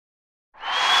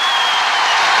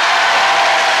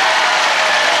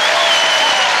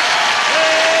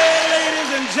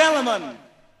gentlemen,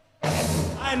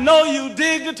 I know you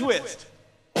dig the twist,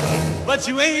 but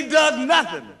you ain't dug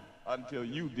nothing until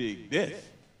you dig this,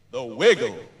 the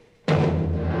wiggle.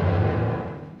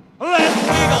 Let's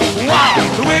wiggle, wow,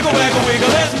 the wiggle, waggle, wiggle,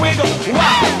 let's wiggle,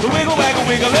 wow, the wiggle, waggle,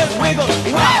 wiggle, let's wiggle,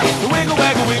 wow, the wiggle,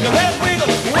 waggle, wiggle, let's wiggle,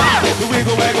 wow, the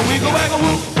wiggle, waggle, wiggle, waggle,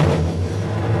 woo.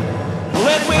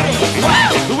 Let's wiggle,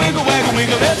 wow, the wiggle, waggle,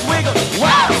 wiggle, let's wiggle,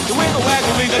 wow, the wiggle,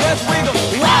 waggle, wiggle, let's wiggle,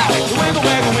 wow, the wiggle,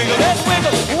 waggle, wiggle, let's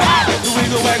wiggle, wow, the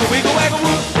wiggle, waggle, wiggle, waggle,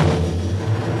 woo.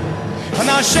 And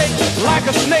now shake like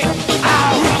a snake,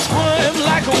 ow, squirm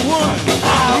like a woman,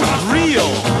 ow, reel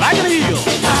like an eel,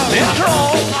 then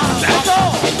crawl, that's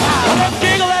all. Let's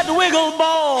giggle at the wiggle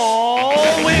ball,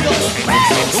 wiggle,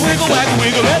 the wiggle, waggle,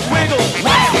 wiggle, let's wiggle,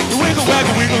 wow, the wiggle,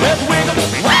 waggle, wiggle, let's wiggle,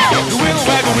 wow, the wiggle,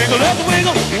 waggle, wiggle, let's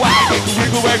wiggle, wow, the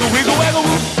wiggle, waggle, wiggle, waggle,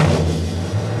 woo.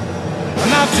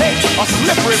 Now take a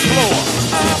slippery floor,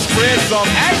 spread some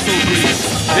axle grease,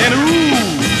 then ooh,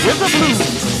 with the blues.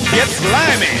 Get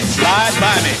slimy, slide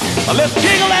by me. Let's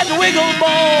jiggle at the wiggle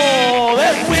ball.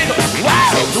 Let's wiggle,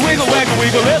 wow. The wiggle, waggle,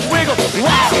 wiggle, let's wiggle,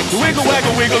 wow. The wiggle,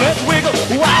 waggle, wiggle, let's wiggle,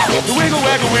 wow. The wiggle,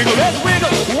 waggle, wiggle, let's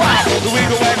wiggle, wow. The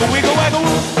wiggle, waggle, wiggle, waggle,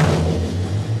 woo.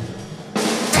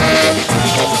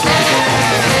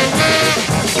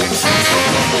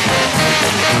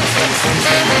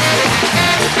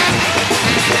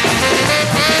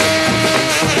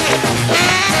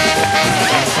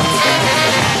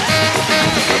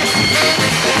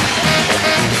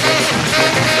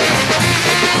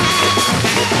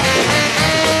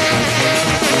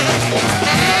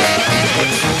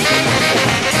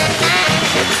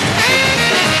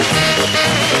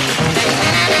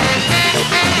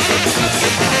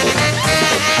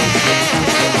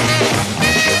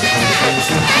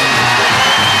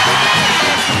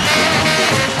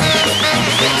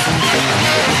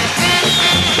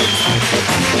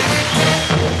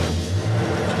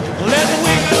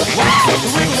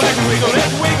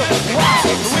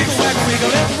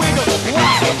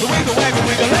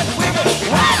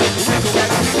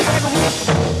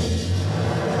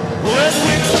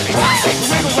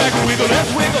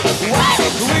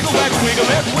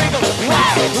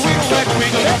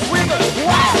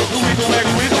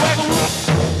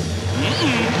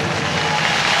 Mm-mm.